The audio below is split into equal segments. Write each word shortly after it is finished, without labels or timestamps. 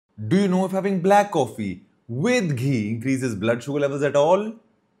Do you know if having black coffee with ghee increases blood sugar levels at all?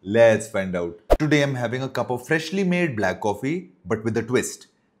 Let's find out. Today I'm having a cup of freshly made black coffee, but with a twist.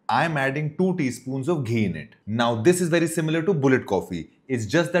 I'm adding 2 teaspoons of ghee in it. Now this is very similar to bullet coffee. It's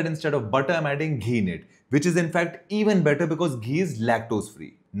just that instead of butter I'm adding ghee in it, which is in fact even better because ghee is lactose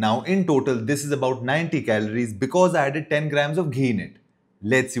free. Now in total this is about 90 calories because I added 10 grams of ghee in it.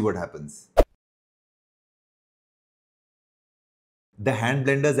 Let's see what happens. The hand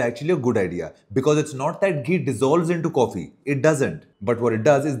blender is actually a good idea because it's not that ghee dissolves into coffee. It doesn't. But what it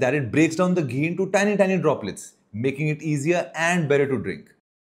does is that it breaks down the ghee into tiny droplets, making it easier and better to drink.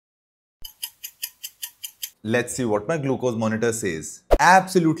 Let's see what my glucose monitor says.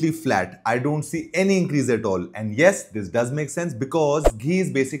 Absolutely flat. I don't see any increase at all. And yes, this does make sense because ghee is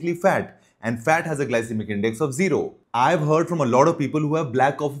basically fat. And fat has a glycemic index of 0. I've heard from a lot of people who have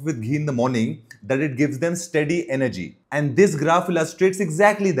black coffee with ghee in the morning that it gives them steady energy. And this graph illustrates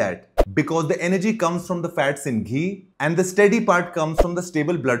exactly that. Because the energy comes from the fats in ghee and the steady part comes from the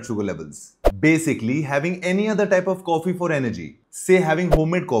stable blood sugar levels. Basically, having any other type of coffee for energy. Say having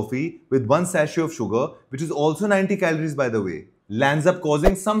homemade coffee with 1 sachet of sugar, which is also 90 calories by the way, lands up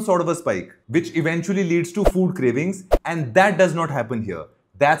causing some sort of a spike, which eventually leads to food cravings, and that does not happen here.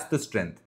 That's the strength.